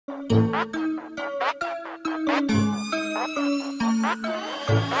Hey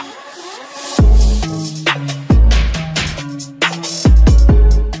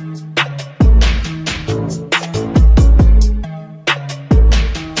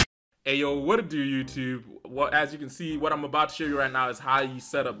yo, what do YouTube? Well, as you can see, what I'm about to show you right now is how you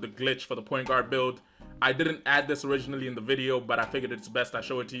set up the glitch for the point guard build. I didn't add this originally in the video, but I figured it's best I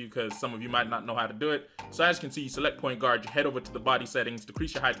show it to you because some of you might not know how to do it. So as you can see, you select point guard, you head over to the body settings,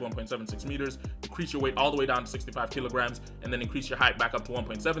 decrease your height to 1.76 meters, decrease your weight all the way down to 65 kilograms, and then increase your height back up to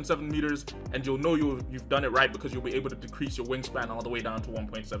 1.77 meters. And you'll know you've done it right because you'll be able to decrease your wingspan all the way down to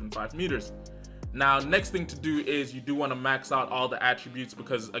 1.75 meters. Now, next thing to do is you do want to max out all the attributes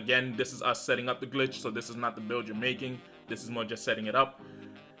because, again, this is us setting up the glitch, so this is not the build you're making. This is more just setting it up.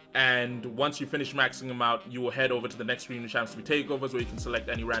 And once you finish maxing them out, you will head over to the next screen, which happens to be takeovers, where you can select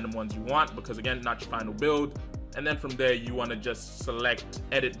any random ones you want because, again, not your final build. And then from there, you want to just select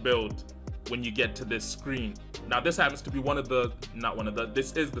edit build when you get to this screen. Now, this happens to be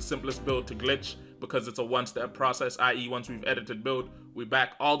this is the simplest build to glitch because it's a one-step process, i.e. once we've edited build, we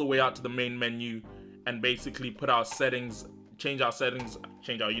back all the way out to the main menu and basically put our settings, change our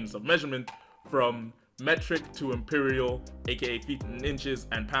units of measurement from metric to imperial, aka feet and inches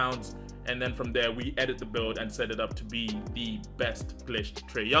and pounds, and then from there we edit the build and set it up to be the best glitched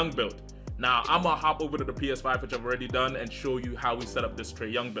Trae Young build. Now I'm gonna hop over to the PS5, which I've already done, and show you how we set up this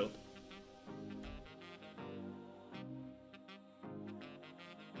Trae Young build.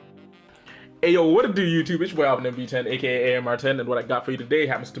 Hey yo, what it do YouTube? It's your boy Alvin MB10, aka AMR10, and what I got for you today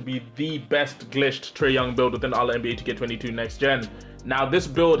happens to be the best glitched Trae Young build within all the NBA 2K22 next gen. Now this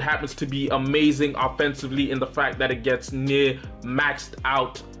build happens to be amazing offensively in the fact that it gets near maxed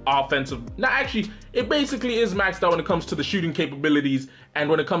out offensive. Now actually, it basically is maxed out when it comes to the shooting capabilities, and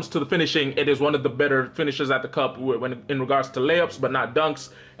when it comes to the finishing, it is one of the better finishers at the cup when in regards to layups, but not dunks.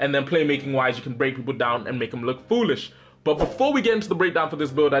 And then playmaking wise, you can break people down and make them look foolish. But before we get into the breakdown for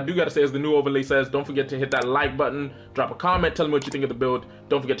this build, I do gotta say, as the new overlay says, don't forget to hit that like button, drop a comment, tell me what you think of the build,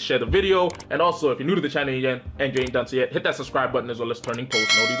 don't forget to share the video, and also if you're new to the channel again and you ain't done so yet, hit that subscribe button as well as turning post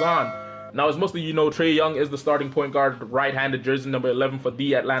notifications on. Now, as most of you know, Trae Young is the starting point guard, right-handed, jersey number 11 for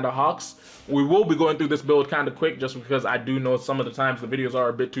the Atlanta Hawks. We will be going through this build kind of quick just because I do know some of the times the videos are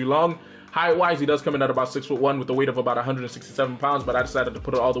a bit too long. Height-wise, he does come in at about 6'1" with a weight of about 167 pounds, but I decided to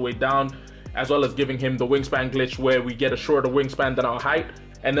put it all the way down, as well as giving him the wingspan glitch where we get a shorter wingspan than our height.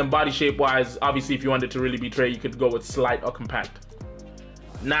 And then body shape wise, obviously if you wanted to really be Trae, you could go with slight or compact.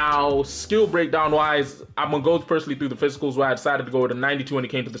 Now skill breakdown wise, I'm gonna go personally through the physicals where I decided to go with a 92 when it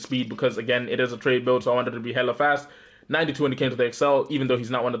came to the speed because again, it is a Trae build, so I wanted it to be hella fast. 92 when it came to the excel, even though he's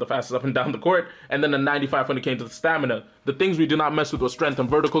not one of the fastest up and down the court, and then a 95 when it came to the stamina. The things we do not mess with were strength and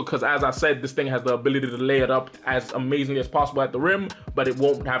vertical, because as I said, this thing has the ability to lay it up as amazingly as possible at the rim, but it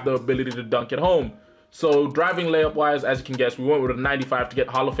won't have the ability to dunk it home. So driving layup wise, as you can guess, we went with a 95 to get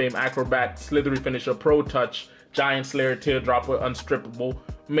Hall of Fame Acrobat, Slithery finisher, Pro Touch, Giant Slayer, Teardropper, Unstrippable,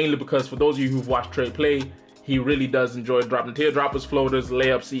 mainly because for those of you who've watched Trae play, he really does enjoy dropping teardroppers, floaters,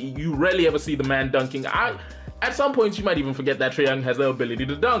 layups. You rarely ever see the man dunking. At some points, you might even forget that Trae Young has the ability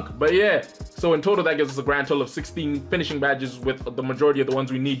to dunk. But yeah, so in total, that gives us a grand total of 16 finishing badges, with the majority of the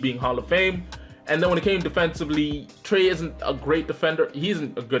ones we need being Hall of Fame. And then when it came defensively, Trae isn't a great defender. He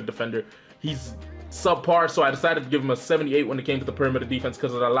isn't a good defender. He's subpar, so I decided to give him a 78 when it came to the perimeter defense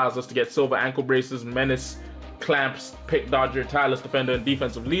because it allows us to get silver ankle braces, menace, clamps, pick dodger, tireless defender, and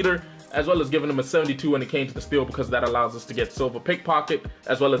defensive leader, as well as giving him a 72 when it came to the steal because that allows us to get silver pickpocket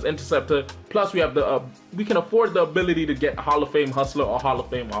as well as interceptor. Plus we have the we can afford the ability to get Hall of Fame hustler or Hall of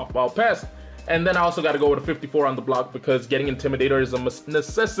Fame off-ball pass. And then I also got to go with a 54 on the block because getting Intimidator is a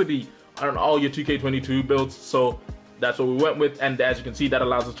necessity on all your 2K22 builds, so that's what we went with. And as you can see, that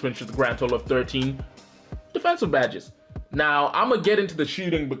allows us to finish with a grand total of 13 defensive badges. Now, I'm going to get into the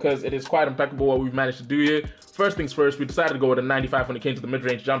shooting because it is quite impeccable what we've managed to do here. First things first, we decided to go with a 95 when it came to the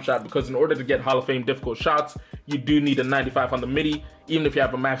mid-range jump shot because in order to get Hall of Fame difficult shots, you do need a 95 on the midi. Even if you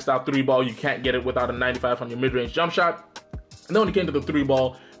have a maxed out 3-ball, you can't get it without a 95 on your mid-range jump shot. And then when it came to the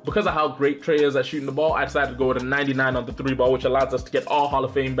 3-ball, because of how great Trae is at shooting the ball, I decided to go with a 99 on the 3-ball, which allows us to get all Hall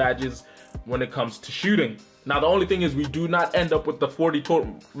of Fame badges when it comes to shooting. Now, the only thing is we do not end up with the 40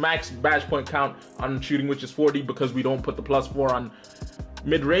 total max badge point count on shooting, which is 40, because we don't put the +4 on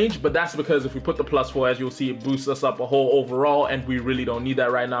mid-range, but that's because if we put the +4, as you'll see, it boosts us up a whole overall, and we really don't need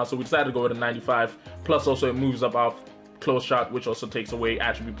that right now, so we decided to go with a 95. Plus, also, it moves up our close shot, which also takes away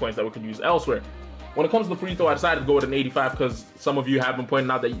attribute points that we could use elsewhere. When it comes to the free throw, I decided to go with an 85 because some of you have been pointing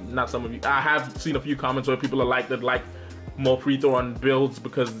out that, not some of you, I have seen a few comments where people are like more free throw on builds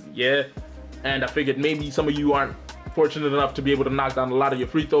because, yeah. And I figured maybe some of you aren't fortunate enough to be able to knock down a lot of your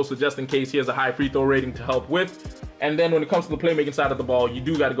free throws, so just in case, he has a high free throw rating to help with. And then when it comes to the playmaking side of the ball, you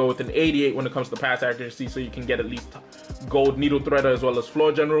do got to go with an 88 when it comes to pass accuracy, so you can get at least gold needle threader as well as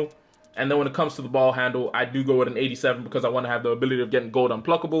floor general. And then when it comes to the ball handle, I do go with an 87 because I want to have the ability of getting gold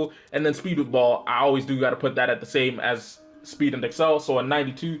unpluckable. And then speed with ball, I always do got to put that at the same as speed and excel, so a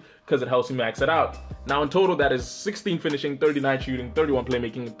 92 because it helps you max it out. Now in total, that is 16 finishing, 39 shooting, 31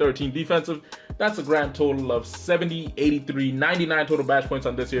 playmaking, and 13 defensive. That's a grand total of 70, 83, 99 total badge points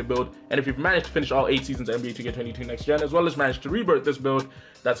on this year build. And if you've managed to finish all 8 seasons of NBA 2K22 Next Gen, as well as managed to rebirth this build,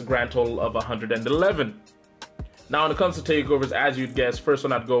 that's a grand total of 111. Now, when it comes to takeovers, as you'd guess, first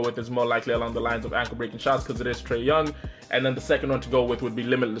one I'd go with is more likely along the lines of ankle-breaking shots because it is Trae Young. And then the second one to go with would be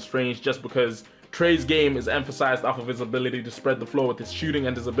limitless range, just because Trae's game is emphasized off of his ability to spread the floor with his shooting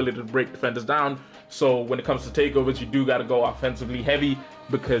and his ability to break defenders down. So when it comes to takeovers, you do got to go offensively heavy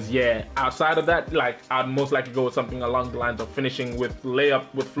because, yeah, outside of that, like, I'd most likely go with something along the lines of finishing with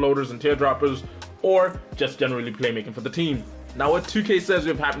layup, with floaters and teardroppers, or just generally playmaking for the team. Now, what 2K says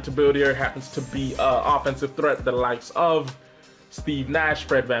we've happened to build here happens to be offensive threat, the likes of Steve Nash,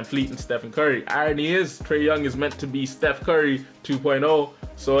 Fred VanVleet, and Stephen Curry. Irony is, Trae Young is meant to be Steph Curry 2.0,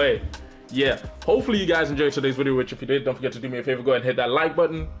 so hey, yeah, hopefully you guys enjoyed today's video, which if you did, don't forget to do me a favor, go ahead and hit that like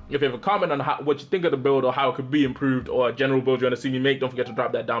button. If you have a comment on what you think of the build or how it could be improved, or a general build you want to see me make, don't forget to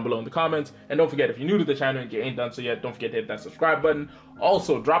drop that down below in the comments. And don't forget, if you're new to the channel and you ain't done so yet, don't forget to hit that subscribe button.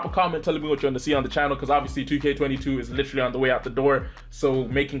 Also, drop a comment telling me what you want to see on the channel, because obviously 2K22 is literally on the way out the door, so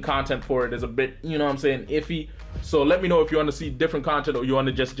making content for it is a bit, you know what I'm saying, iffy. So let me know if you want to see different content or you want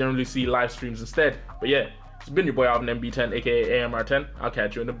to just generally see live streams instead. But yeah, it's been your boy Alvin MB10, aka AMR10. I'll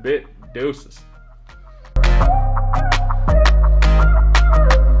catch you in a bit. Deuces.